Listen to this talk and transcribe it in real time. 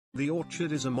The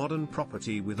Orchard is a modern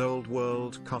property with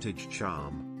old-world cottage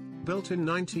charm. Built in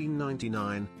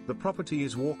 1999, the property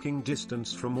is walking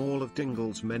distance from all of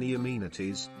Dingle's many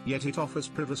amenities, yet it offers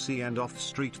privacy and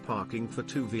off-street parking for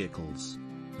 2 vehicles.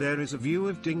 There is a view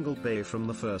of Dingle Bay from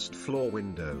the first floor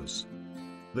windows.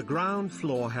 The ground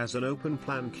floor has an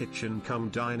open-plan kitchen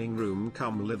cum dining room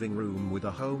cum living room with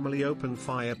a homely open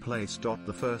fireplace.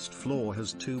 The first floor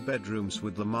has 2 bedrooms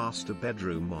with the master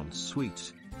bedroom en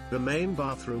suite. The main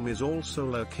bathroom is also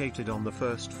located on the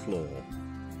first floor.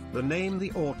 The name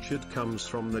The Orchard comes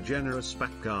from the generous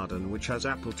back garden which has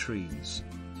apple trees.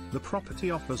 The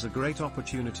property offers a great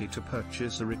opportunity to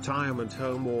purchase a retirement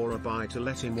home or a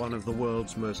buy-to-let in one of the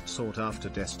world's most sought-after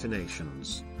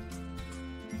destinations.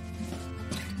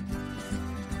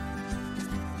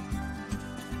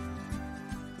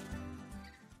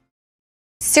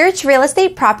 Search real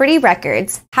estate property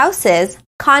records, houses,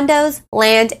 condos,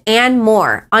 land, and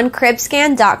more on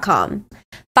cribscan.com.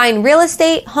 Find real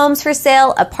estate, homes for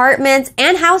sale, apartments,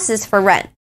 and houses for rent.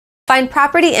 Find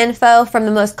property info from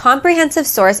the most comprehensive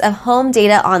source of home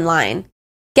data online.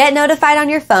 Get notified on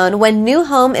your phone when new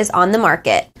home is on the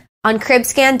market on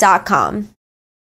cribscan.com.